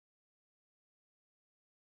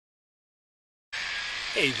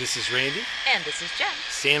Hey, this is Randy. And this is Jen.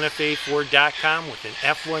 SantaFeFord.com with an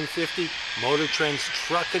F-150 Motor Trend's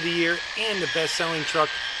Truck of the Year and the best-selling truck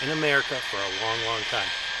in America for a long, long time.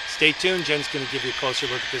 Stay tuned. Jen's going to give you a closer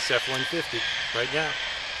look at this F-150 right now.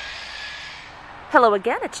 Hello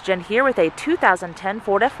again, it's Jen here with a 2010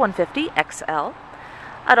 Ford F-150 XL.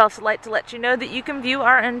 I'd also like to let you know that you can view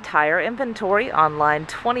our entire inventory online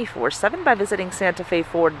 24/7 by visiting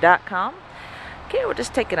SantaFeFord.com. Okay, we're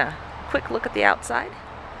just taking a quick look at the outside.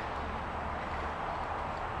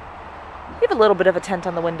 You have a little bit of a tent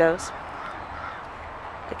on the windows,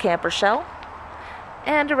 the camper shell,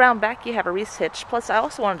 and around back you have a Reese hitch. Plus I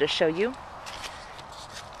also wanted to show you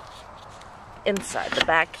inside the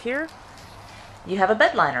back here you have a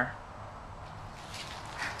bed liner.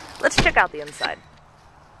 Let's check out the inside.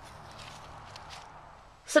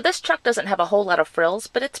 So this truck doesn't have a whole lot of frills,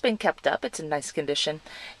 but it's been kept up. It's in nice condition.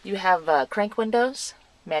 You have crank windows,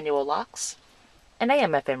 manual locks, an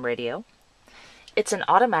AM/FM radio. It's an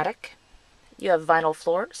automatic. You have vinyl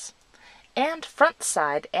floors, and front,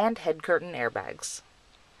 side, and head curtain airbags.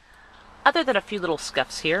 Other than a few little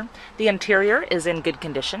scuffs here, the interior is in good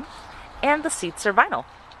condition, and the seats are vinyl.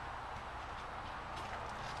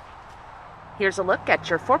 Here's a look at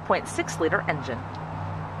your 4.6-liter engine.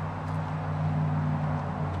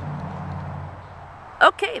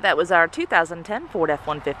 Okay, that was our 2010 Ford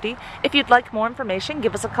F-150. If you'd like more information,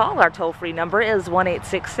 give us a call. Our toll-free number is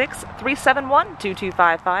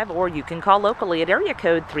 1-866-371-2255, or you can call locally at area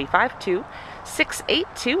code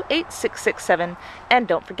 352-682-8667. And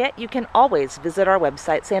don't forget, you can always visit our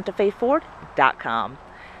website, SantaFeFord.com.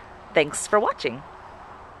 Thanks for watching.